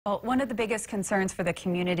Well, one of the biggest concerns for the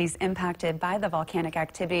communities impacted by the volcanic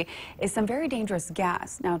activity is some very dangerous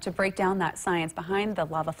gas. Now, to break down that science behind the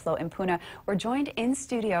lava flow in Puna, we're joined in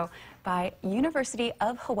studio by University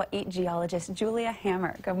of Hawaii geologist Julia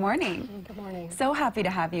Hammer. Good morning. Good morning. So happy to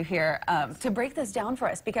have you here to break this down for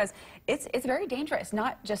us, because it's very dangerous,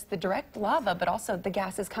 not just the direct lava, but also the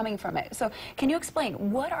gases coming from it. So can you explain,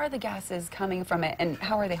 what are the gases coming from it and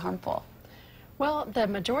how are they harmful? Well, the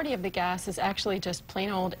majority of the gas is actually just plain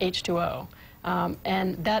old H2O.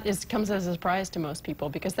 And that comes as a surprise to most people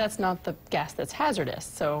because that's not the gas that's hazardous,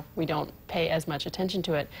 so we don't pay as much attention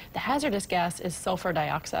to it. The hazardous gas is sulfur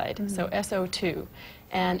dioxide, so SO2.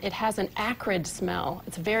 And it has an acrid smell.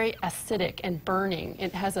 It's very acidic and burning.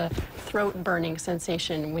 It has a throat burning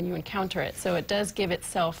sensation when you encounter it, so it does give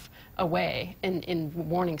itself away in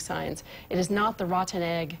warning signs. It is not the rotten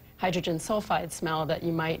egg hydrogen sulfide smell that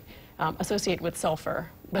you might associate with sulfur,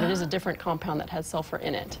 but it is a different compound that has sulfur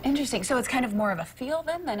in it. Interesting. So it's kind of more of a feel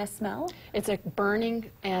then than a smell? It's a burning,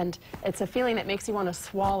 and it's a feeling that makes you want to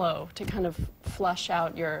swallow to kind of flush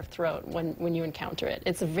out your throat when you encounter it.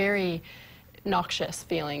 It's a very noxious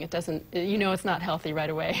feeling. It doesn't, you know, it's not healthy right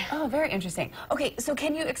away. Oh, very interesting. Okay, so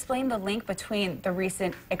can you explain the link between the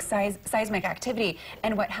recent seismic activity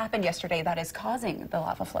and what happened yesterday that is causing the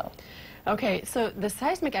lava flow? Okay, so the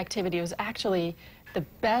seismic activity was actually the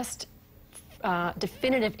best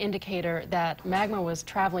definitive indicator that magma was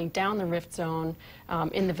traveling down the rift zone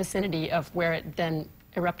in the vicinity of where it then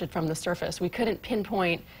erupted from the surface. We couldn't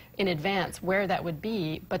pinpoint in advance where that would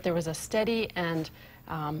be, but there was a steady and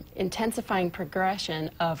intensifying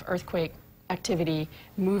progression of earthquake activity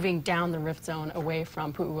moving down the rift zone away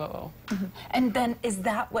from Pu'uo'o. And then is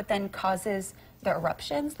that what then causes the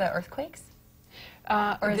eruptions, the earthquakes?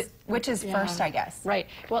 Which is first, I guess. Right.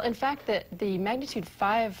 Well, in fact, the magnitude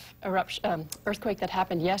 5 earthquake that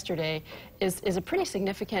happened yesterday is a pretty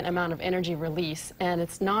significant amount of energy release, and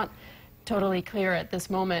it's not totally clear at this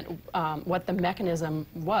moment what the mechanism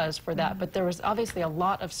was for that, but there was obviously a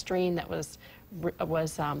lot of strain that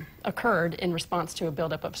occurred in response to a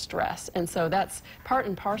buildup of stress, and so that's part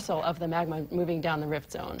and parcel of the magma moving down the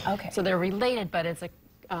rift zone. Okay. So they're related, but it's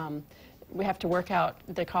we have to work out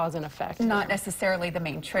the cause and effect. Not necessarily the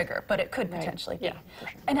main trigger, but it could potentially be. Yeah, for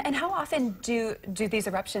sure. And how often do these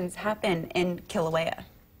eruptions happen in Kilauea?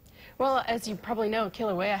 Well, as you probably know,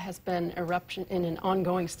 Kilauea has been in an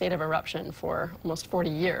ongoing state of eruption for almost 40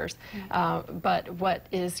 years. But what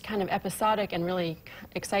is kind of episodic and really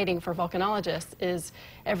exciting for volcanologists is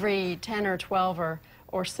every 10 or 12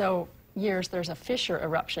 or so years there's a fissure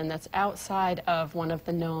eruption that's outside of one of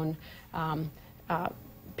the known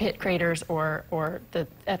pit craters or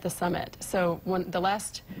at the summit. So the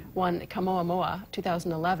last one, Kamoamoa,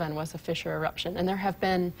 2011, was a fissure eruption, and there have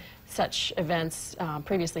been such events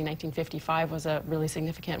previously. 1955 was a really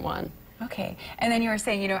significant one. Okay, and then you were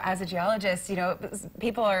saying, you know, as a geologist, you know,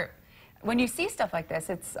 people are, when you see stuff like this,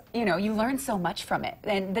 it's, you know, you learn so much from it.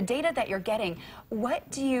 And the data that you're getting, what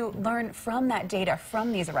do you learn from that data,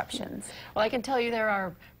 from these eruptions? Well, I can tell you there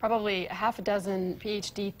are probably half a dozen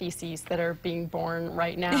PhD theses that are being born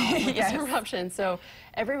right now with this eruption. So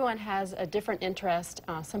everyone has a different interest.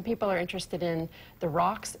 Some people are interested in the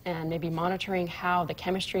rocks and maybe monitoring how the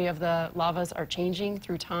chemistry of the lavas are changing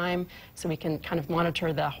through time, so we can kind of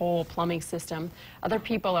monitor the whole plumbing system. Other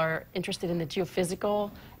people are interested in the geophysical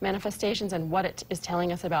manifestations and what it is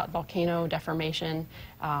telling us about volcano deformation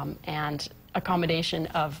and accommodation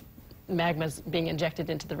of magmas being injected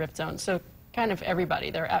into the rift zone. So kind of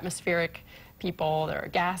everybody. There are atmospheric people, there are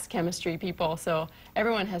gas chemistry people, so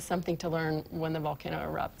everyone has something to learn when the volcano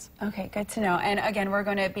erupts. Okay, good to know. And again, we're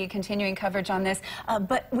going to be continuing coverage on this,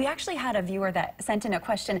 but we actually had a viewer that sent in a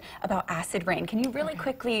question about acid rain. Can you really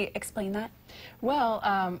quickly explain that?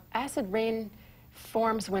 Well, acid rain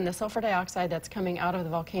forms when the sulfur dioxide that's coming out of the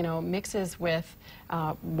volcano mixes with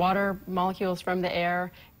water molecules from the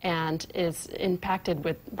air and is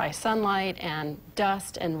impacted by sunlight and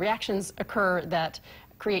dust, and reactions occur that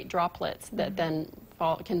create droplets that then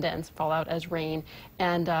condense, fall out as rain.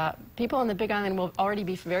 And people on the Big Island will already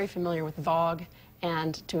be very familiar with VOG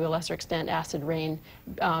and, to a lesser extent, acid rain.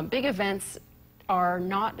 Big events are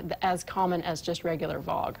not as common as just regular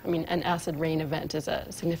VOG. I mean, an acid rain event is a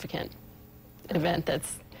significant event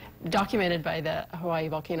that's documented by the Hawaii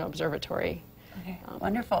Volcano Observatory. Okay,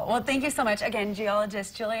 wonderful. Well, thank you so much. Again,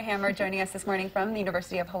 geologist Julia Hammer joining us this morning from the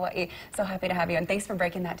University of Hawaii. So happy to have you, and thanks for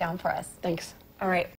breaking that down for us. Thanks. All right.